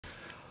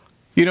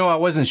You know, I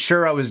wasn't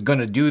sure I was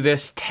gonna do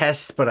this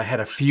test, but I had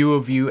a few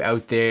of you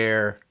out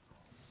there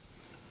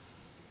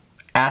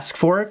ask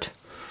for it.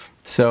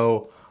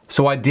 So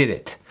I did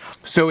it.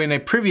 So in a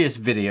previous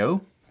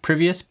video,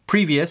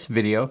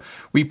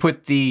 we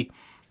put the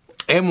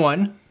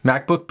M1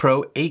 MacBook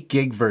Pro 8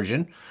 gig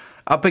version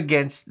up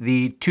against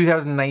the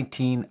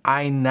 2019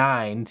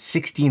 i9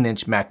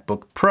 16-inch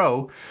MacBook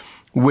Pro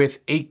with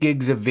 8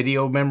 gigs of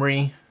video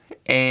memory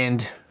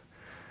and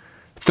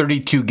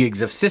 32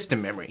 gigs of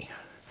system memory.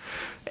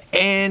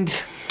 And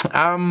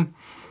the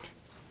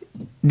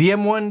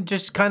M1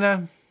 just kind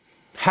of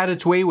had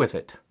its way with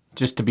it.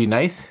 Just to be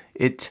nice,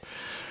 it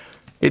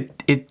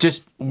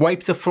just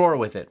wiped the floor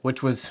with it,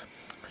 which was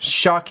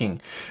shocking.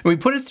 And we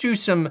put it through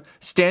some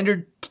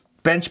standard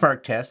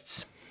benchmark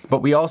tests,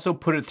 but we also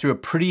put it through a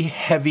pretty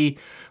heavy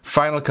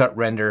Final Cut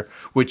render,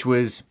 which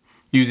was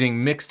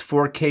using mixed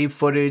 4K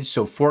footage,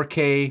 so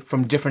 4K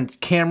from different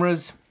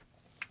cameras,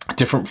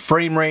 different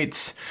frame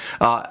rates,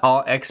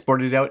 all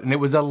exported out, and it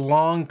was a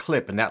long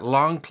clip, and that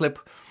long clip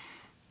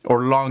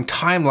or long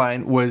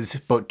timeline was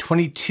about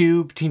between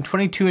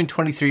 22 and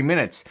 23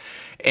 minutes.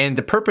 And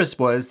the purpose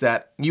was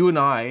that you and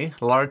I,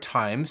 a lot of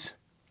times,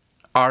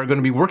 are going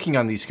to be working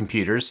on these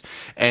computers,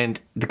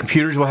 and the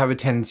computers will have a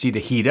tendency to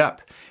heat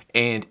up.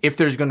 And if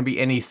there's going to be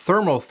any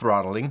thermal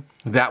throttling,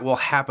 that will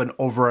happen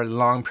over a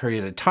long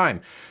period of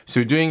time.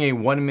 So doing a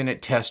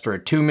 1-minute test or a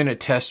 2-minute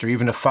test or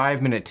even a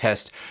 5-minute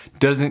test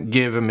doesn't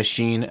give a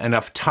machine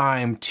enough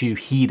time to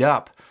heat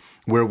up,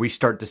 where we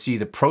start to see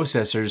the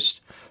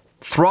processors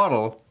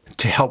throttle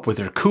to help with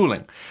their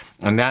cooling.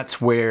 And that's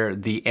where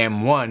the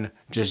M1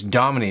 just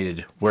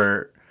dominated,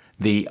 where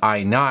the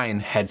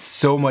i9 had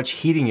so much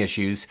heating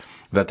issues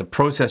that the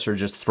processor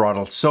just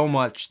throttled so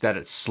much that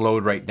it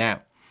slowed right down.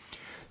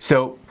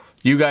 So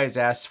you guys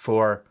asked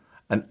for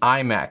an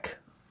iMac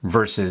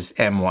versus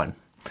M1.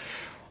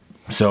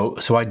 So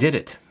I did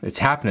it. It's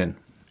happening.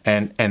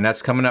 And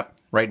that's coming up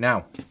right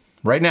now.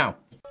 Right now.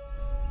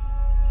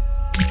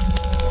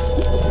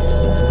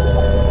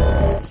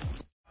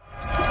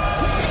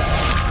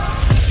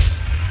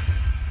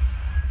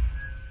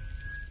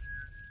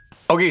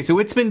 Okay, so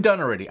it's been done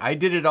already. I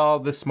did it all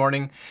this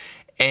morning,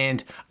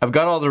 and I've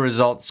got all the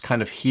results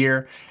kind of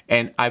here,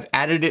 and I've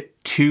added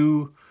it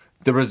to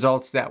the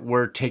results that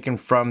were taken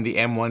from the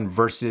M1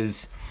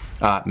 versus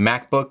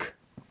MacBook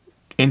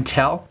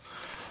Intel,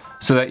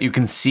 so that you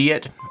can see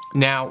it.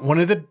 Now, one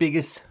of the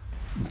biggest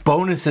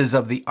bonuses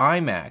of the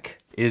iMac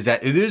is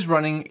that it is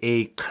running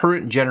a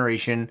current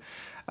generation,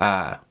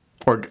 or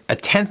a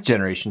 10th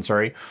generation,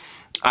 sorry,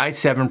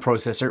 i7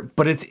 processor,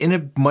 but it's in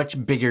a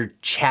much bigger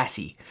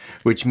chassis,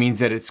 which means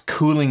that its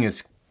cooling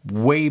is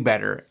way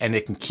better and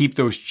it can keep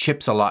those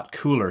chips a lot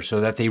cooler so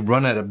that they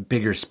run at a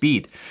bigger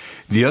speed.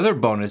 The other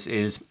bonus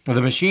is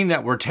the machine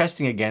that we're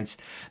testing against,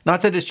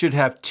 not that it should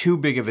have too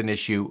big of an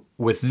issue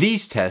with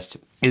these tests,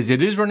 is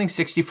it is running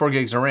 64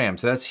 gigs of RAM,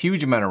 so that's a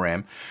huge amount of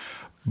RAM.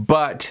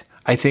 But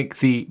I think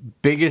the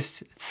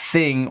biggest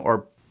thing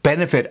or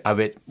benefit of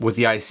it with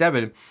the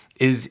i7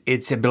 is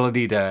its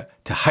ability to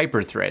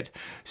hyper-thread.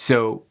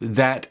 So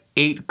that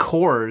 8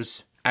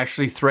 cores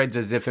actually threads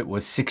as if it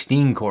was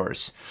 16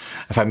 cores,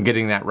 if I'm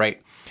getting that right.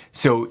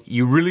 So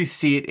you really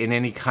see it in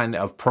any kind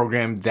of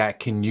program that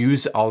can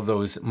use all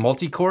those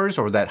multi-cores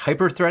or that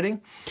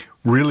hyper-threading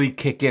really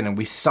kick in, and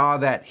we saw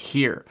that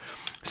here.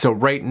 So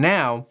right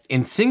now,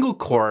 in single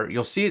core,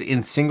 you'll see it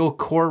in single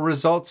core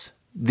results,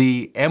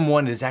 the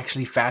M1 is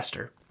actually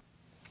faster.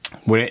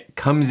 When it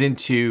comes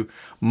into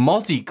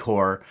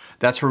multi-core,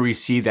 that's where we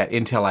see that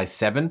Intel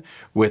i7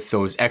 with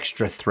those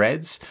extra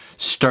threads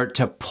start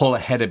to pull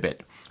ahead a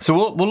bit. So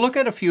we'll look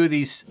at a few of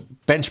these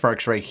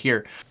benchmarks right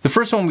here. The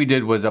first one we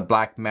did was a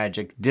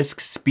Blackmagic disk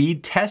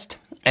speed test.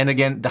 And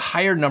again, the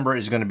higher number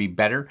is going to be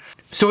better.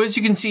 So as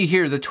you can see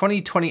here, the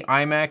 2020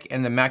 iMac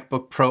and the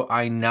MacBook Pro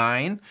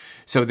i9,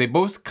 so they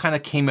both kind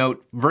of came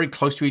out very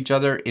close to each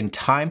other in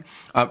time,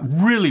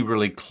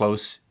 really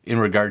close in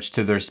regards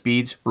to their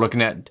speeds. We're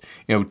looking at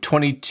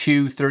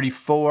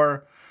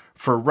 2234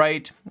 for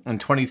write and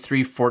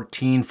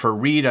 2314 for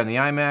read on the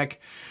iMac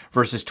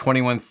versus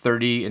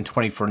 2130 and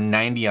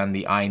 2490 on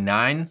the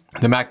i9.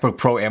 The MacBook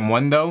Pro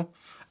M1 though,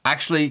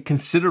 actually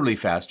considerably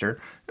faster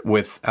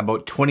with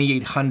about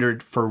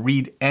 2800 for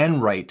read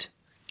and write.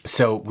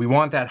 So we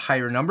want that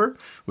higher number,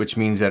 which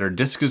means that our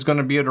disk is going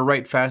to be able to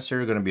write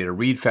faster, going to be able to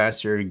read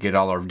faster, get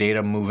all our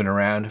data moving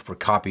around if we're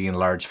copying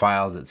large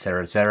files,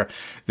 etc., etc.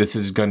 This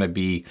is going to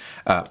be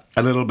a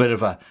little bit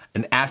of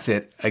an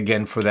asset,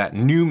 again, for that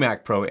new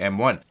Mac Pro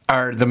M1.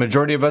 Are the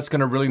majority of us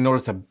going to really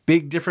notice a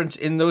big difference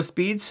in those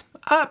speeds?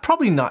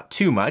 Probably not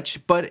too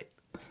much, but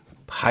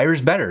higher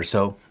is better,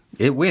 so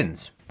it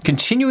wins.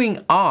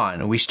 Continuing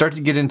on, we start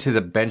to get into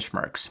the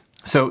benchmarks.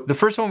 So the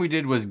first one we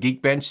did was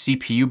GeekBench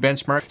CPU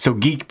benchmark. So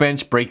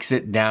GeekBench breaks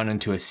it down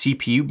into a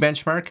CPU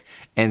benchmark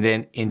and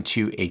then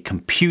into a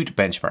compute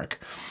benchmark.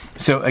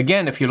 So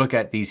again, if you look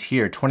at these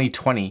here,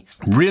 2020,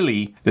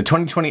 really the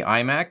 2020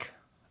 iMac,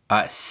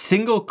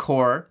 single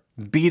core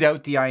beat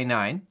out the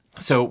i9.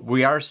 So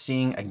we are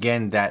seeing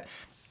again that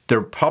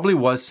there probably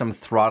was some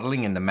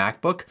throttling in the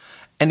MacBook.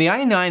 And the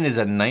i9 is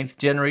a 9th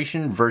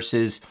generation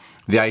versus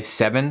the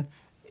i7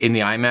 in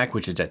the iMac,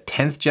 which is a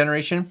 10th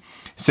generation.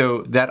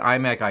 So that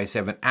iMac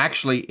i7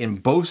 actually in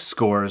both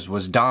scores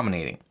was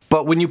dominating.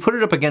 But when you put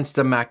it up against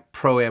the Mac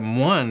Pro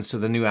M1, so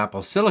the new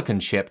Apple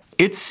Silicon chip,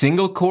 its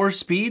single core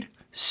speed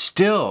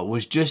still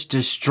was just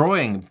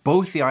destroying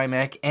both the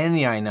iMac and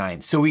the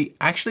i9. So we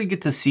actually get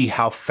to see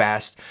how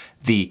fast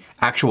the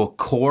actual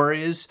core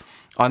is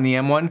on the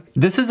M1.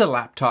 This is a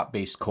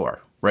laptop-based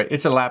core, right?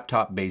 It's a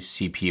laptop-based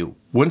CPU.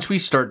 Once we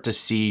start to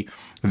see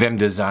them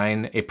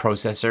design a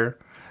processor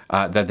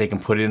that they can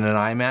put in an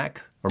iMac,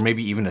 or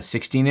maybe even a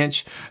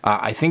 16-inch,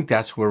 I think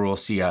that's where we'll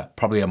see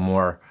probably a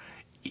more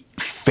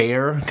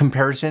fair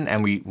comparison,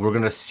 and we're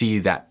gonna see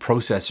that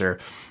processor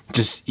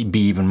just be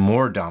even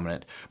more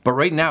dominant. But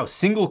right now,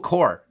 single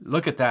core,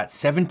 look at that,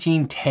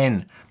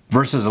 1710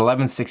 versus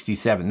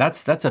 1167.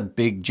 That's a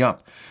big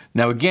jump.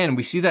 Now again,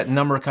 we see that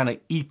number kind of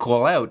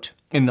equal out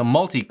in the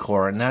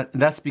multi-core, and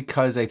that's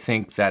because I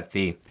think that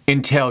the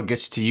Intel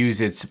gets to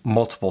use its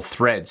multiple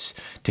threads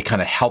to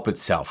kind of help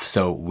itself.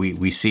 So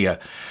we see an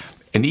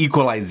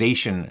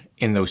equalization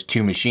in those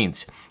two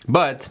machines.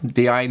 But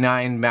the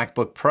i9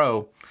 MacBook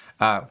Pro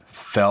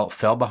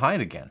fell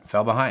behind again,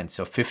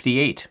 so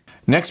 58.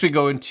 Next we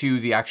go into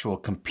the actual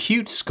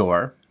compute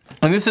score,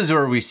 and this is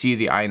where we see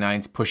the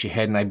i9s push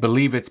ahead, and I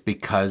believe it's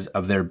because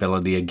of their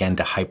ability again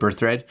to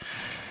hyperthread.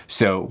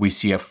 So we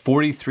see a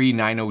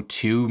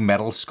 43902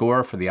 metal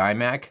score for the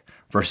iMac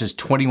versus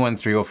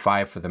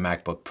 21305 for the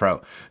MacBook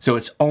Pro. So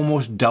it's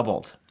almost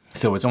doubled.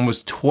 So it's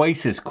almost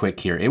twice as quick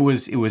here. It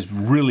was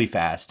really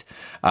fast.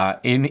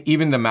 In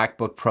even the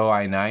MacBook Pro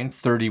i9,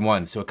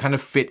 31. So it kind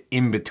of fit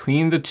in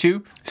between the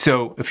two.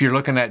 So if you're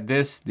looking at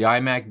this, the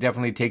iMac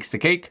definitely takes the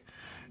cake.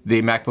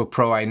 The MacBook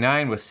Pro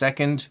i9 was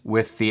second,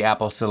 with the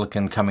Apple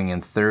Silicon coming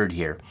in third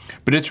here.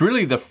 But it's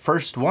really the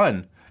first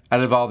one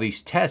out of all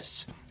these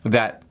tests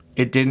that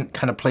it didn't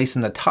kind of place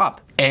in the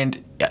top.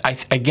 And I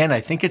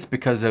think it's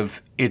because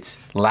of its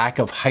lack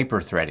of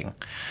hyperthreading.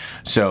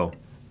 So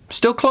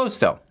still close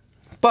though.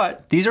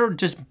 But these are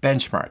just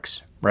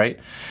benchmarks, right?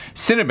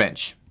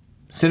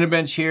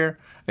 Cinebench here,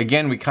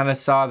 again, we kind of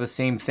saw the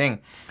same thing.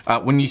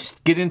 When you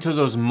get into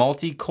those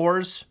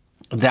multi-cores,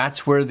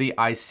 that's where the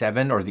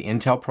i7 or the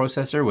Intel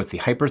processor with the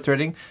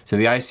hyperthreading, so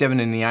the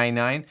i7 and the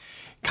i9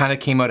 kind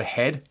of came out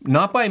ahead,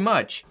 not by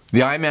much.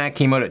 The iMac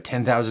came out at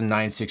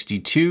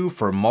 10,962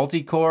 for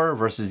multi-core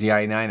versus the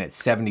i9 at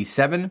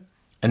 77.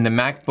 And the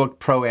MacBook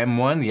Pro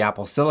M1, the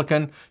Apple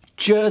Silicon,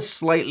 just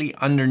slightly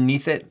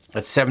underneath it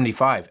at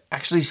 75.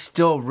 Actually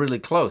still really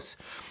close.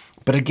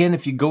 But again,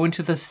 if you go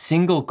into the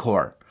single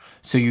core,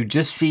 so you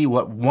just see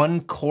what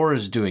one core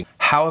is doing,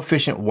 how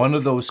efficient one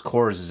of those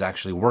cores is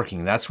actually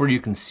working. That's where you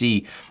can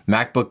see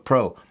MacBook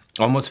Pro,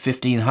 almost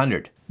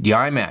 1,500. The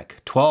iMac,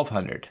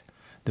 1,200.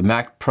 The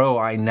Mac Pro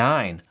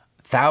i9,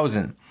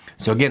 1,000.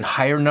 So again,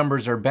 higher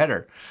numbers are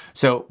better.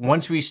 So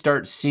once we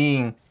start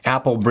seeing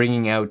Apple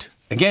bringing out,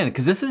 again,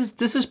 because this is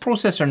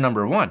processor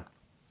number one.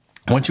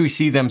 Once we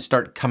see them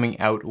start coming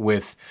out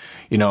with,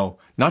 you know,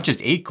 not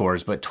just 8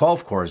 cores, but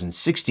 12 cores and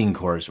 16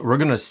 cores, we're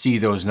gonna see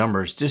those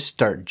numbers just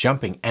start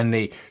jumping, and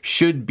they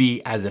should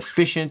be as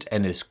efficient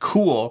and as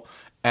cool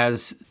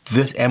as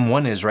this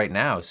M1 is right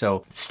now.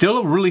 So still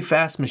a really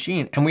fast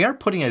machine, and we are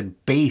putting a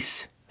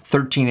base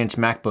 13-inch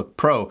MacBook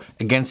Pro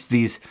against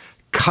these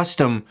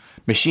custom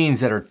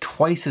machines that are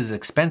twice as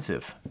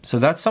expensive. So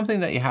that's something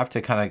that you have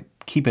to kind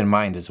of keep in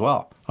mind as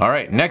well. All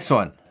right, next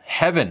one,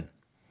 Heaven.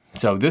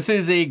 So this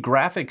is a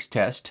graphics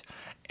test,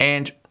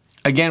 and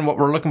again, what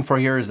we're looking for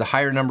here is the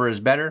higher number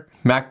is better.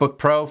 MacBook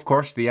Pro, of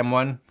course, the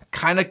M1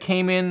 kind of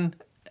came in,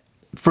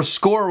 for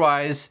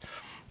score-wise,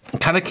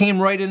 kind of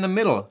came right in the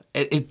middle.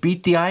 It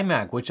beat the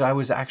iMac, which I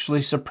was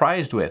actually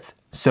surprised with.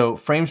 So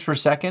frames per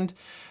second,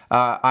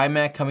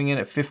 iMac coming in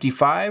at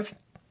 55,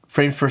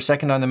 frames per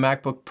second on the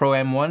MacBook Pro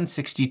M1,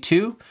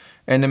 62,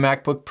 and the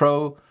MacBook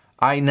Pro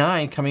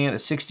i9 coming in at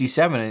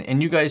 67.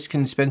 And you guys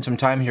can spend some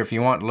time here if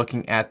you want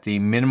looking at the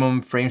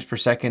minimum frames per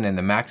second and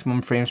the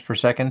maximum frames per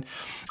second.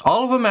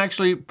 All of them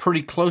actually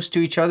pretty close to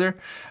each other,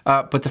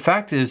 but the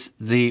fact is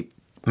the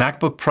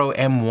MacBook Pro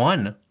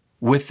M1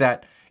 with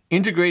that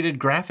integrated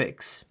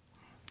graphics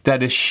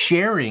that is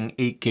sharing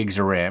 8 gigs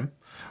of RAM,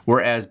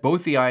 whereas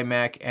both the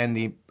iMac and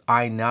the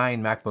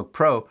i9 MacBook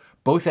Pro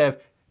both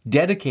have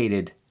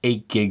dedicated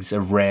 8 gigs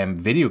of RAM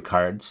video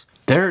cards.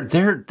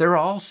 They're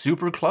all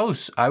super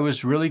close. I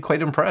was really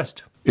quite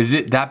impressed. Is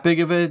it that big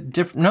of a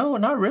difference? No,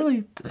 not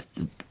really.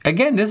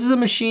 Again, this is a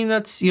machine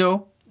that's, you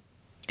know,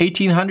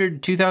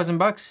 $1,800,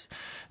 $2,000.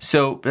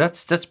 So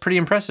that's pretty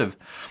impressive.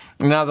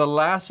 Now the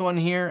last one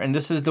here, and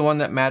this is the one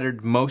that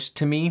mattered most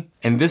to me,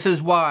 and this is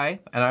why,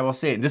 and I will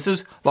say it, this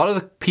is a lot of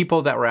the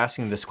people that were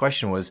asking this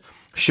question was,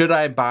 should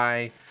I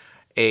buy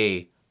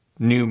a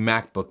new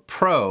MacBook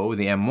Pro,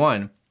 the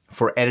M1,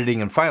 for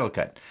editing and Final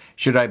Cut?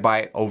 Should I buy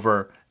it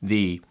over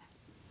the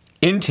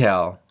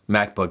Intel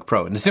MacBook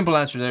Pro? And the simple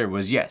answer there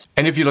was yes.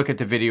 And if you look at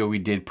the video we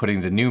did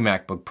putting the new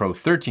MacBook Pro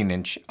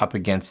 13-inch up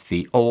against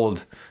the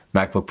old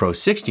MacBook Pro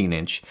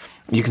 16-inch,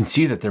 you can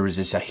see that there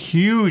was a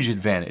huge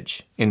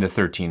advantage in the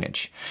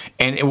 13-inch.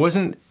 And it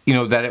wasn't, you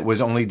know, that it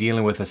was only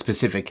dealing with a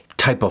specific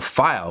type of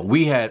file.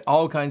 We had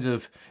all kinds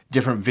of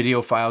different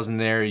video files in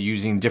there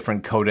using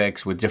different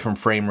codecs with different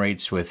frame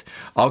rates, with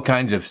all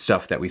kinds of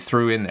stuff that we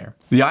threw in there.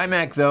 The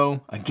iMac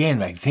though,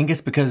 again, I think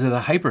it's because of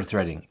the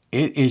hyper-threading.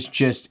 It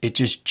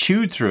just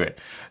chewed through it.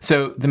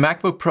 So the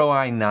MacBook Pro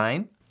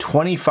i9,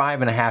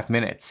 25.5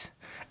 minutes.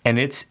 And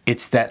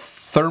it's that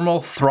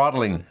thermal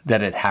throttling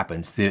that it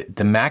happens.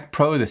 The Mac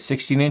Pro, the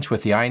 16-inch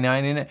with the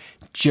i9 in it,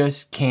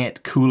 just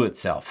can't cool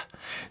itself.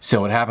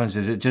 So what happens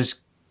is it just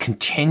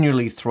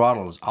continually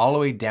throttles all the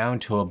way down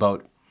to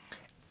about,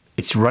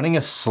 it's running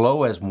as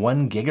slow as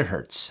 1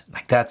 gigahertz.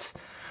 Like, that's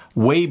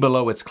way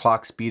below its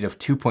clock speed of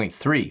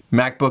 2.3.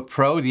 MacBook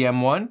Pro, the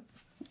M1,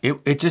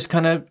 it just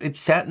kind of, it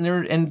sat in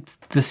there and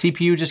the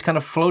CPU just kind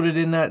of floated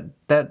in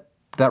that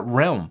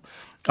realm.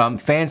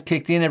 Fans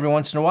kicked in every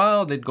once in a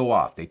while, they'd go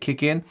off. They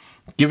kick in,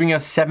 giving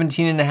us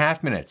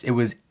 17.5 minutes. It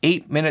was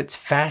 8 minutes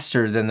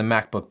faster than the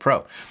MacBook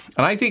Pro.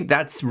 And I think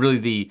that's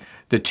really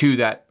the two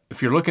that,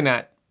 if you're looking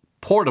at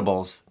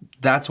portables,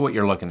 that's what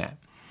you're looking at.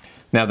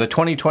 Now the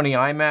 2020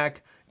 iMac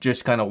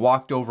just kind of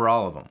walked over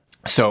all of them.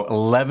 So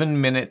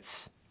 11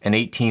 minutes and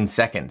 18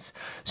 seconds.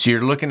 So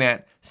you're looking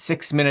at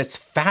 6 minutes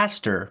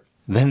faster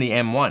than the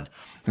M1.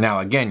 Now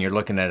again, you're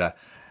looking at a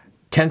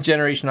 10th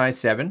generation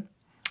i7,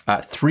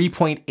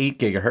 3.8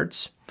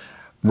 gigahertz,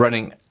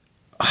 running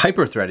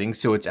hyper-threading,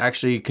 so it's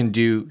actually can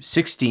do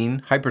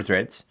 16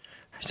 hyper-threads.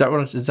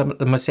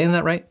 Am I saying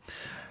that right?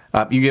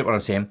 You get what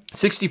I'm saying.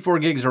 64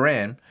 gigs of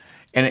RAM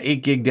and an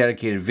 8 gig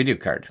dedicated video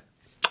card.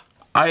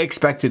 I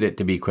expected it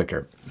to be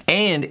quicker.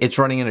 And it's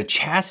running in a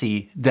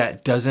chassis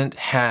that doesn't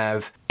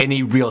have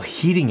any real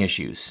heating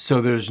issues,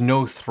 so there's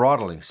no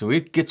throttling. So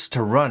it gets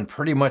to run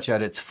pretty much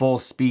at its full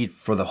speed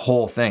for the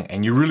whole thing,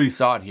 and you really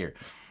saw it here.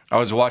 I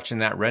was watching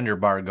that render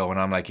bar go and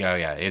I'm like, oh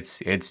yeah,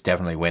 it's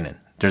definitely winning.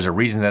 There's a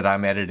reason that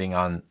I'm editing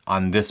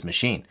on this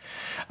machine.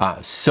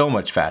 So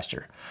much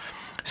faster.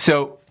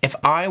 So if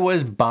I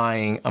was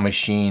buying a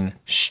machine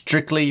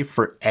strictly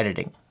for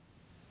editing,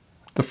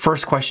 the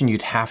first question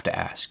you'd have to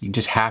ask, you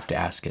just have to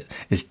ask it,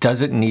 is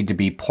does it need to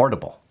be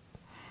portable?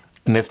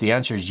 And if the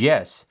answer is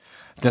yes,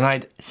 then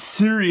I'd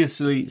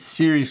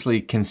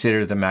seriously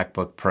consider the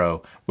MacBook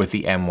Pro with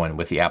the M1,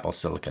 with the Apple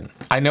Silicon.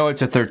 I know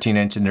it's a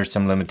 13-inch and there's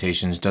some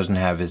limitations, doesn't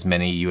have as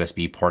many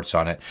USB ports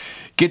on it.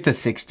 Get the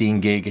 16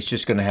 gig, it's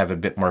just gonna have a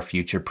bit more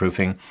future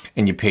proofing,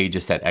 and you pay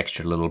just that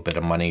extra little bit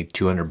of money,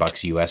 200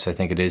 bucks US I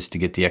think it is, to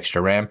get the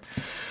extra RAM.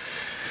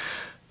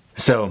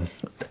 So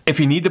if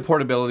you need the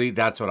portability,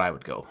 that's what I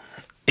would go.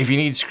 If you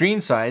need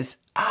screen size,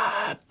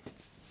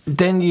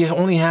 then you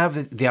only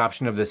have the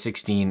option of the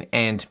 16,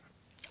 and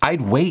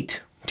I'd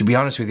wait. To be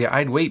honest with you,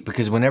 I'd wait,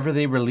 because whenever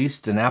they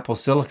released an Apple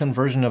Silicon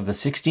version of the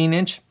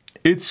 16-inch,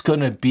 it's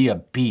gonna be a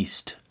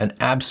beast, an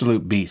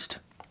absolute beast.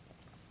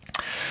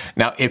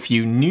 Now, if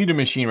you need a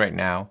machine right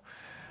now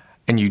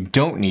and you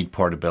don't need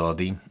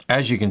portability,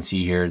 as you can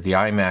see here, the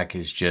iMac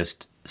is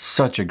just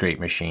such a great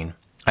machine.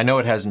 I know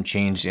it hasn't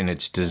changed in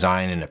its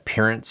design and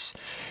appearance,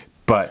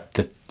 but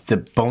the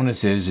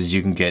bonus is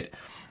you can get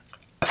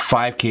a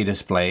 5K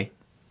display,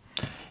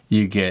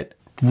 you get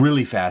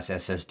really fast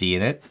SSD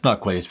in it, not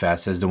quite as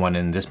fast as the one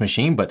in this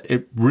machine, but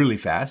really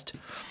fast.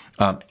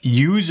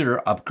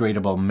 User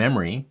upgradable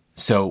memory,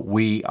 so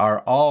we are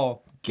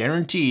all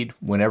guaranteed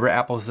whenever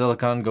Apple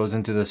Silicon goes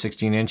into the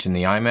 16-inch in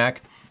the iMac,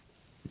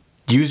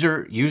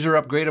 user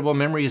upgradable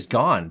memory is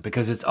gone,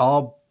 because it's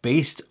all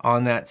based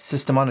on that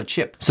system on a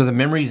chip. So the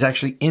memory is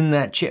actually in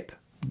that chip.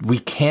 We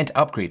can't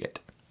upgrade it.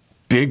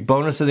 Big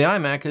bonus of the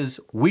iMac is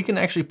we can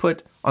actually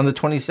put on the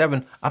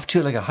 27 up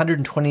to like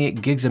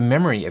 128 gigs of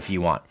memory if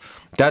you want.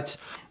 That's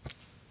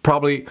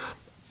probably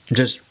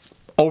just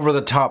over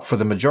the top for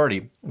the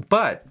majority,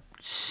 but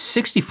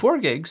 64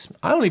 gigs,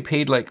 I only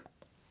paid like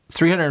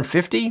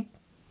 350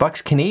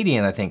 bucks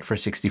Canadian, I think, for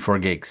 64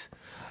 gigs.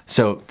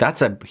 So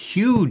that's a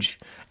huge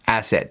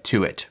asset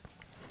to it.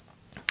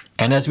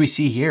 And as we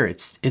see here,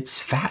 it's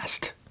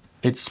fast.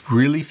 It's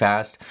really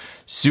fast,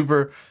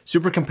 super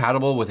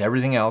compatible with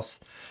everything else.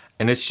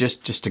 And it's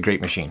just a great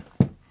machine.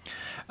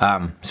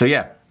 So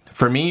yeah,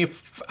 for me,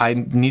 if I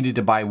needed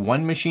to buy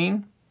one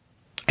machine,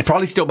 I'd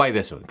probably still buy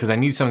this one, because I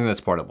need something that's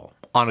portable,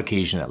 on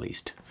occasion at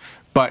least.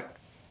 But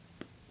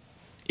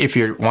if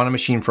you want a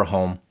machine for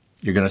home,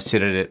 you're gonna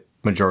sit at it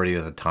majority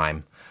of the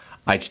time,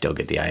 I'd still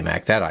get the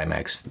iMac. That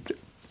iMac's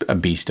a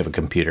beast of a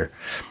computer.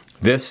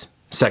 This,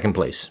 second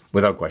place,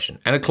 without question,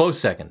 and a close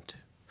second.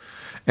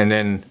 And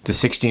then the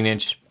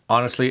 16-inch,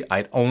 honestly,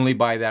 I'd only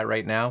buy that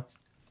right now.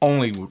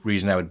 Only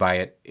reason I would buy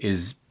it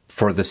is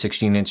for the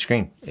 16-inch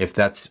screen. If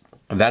that's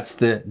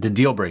the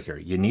deal breaker.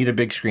 You need a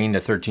big screen,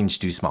 the 13's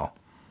too small.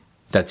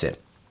 That's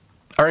it.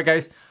 All right,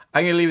 guys,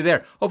 I'm gonna leave it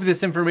there. Hope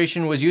this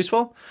information was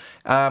useful.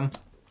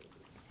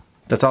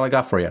 That's all I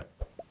got for you.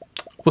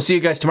 We'll see you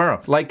guys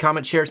tomorrow. Like,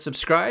 comment, share,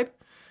 subscribe,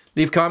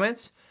 leave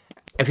comments.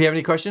 If you have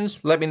any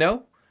questions, let me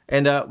know,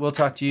 and we'll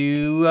talk to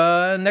you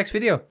next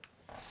video.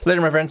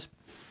 Later, my friends.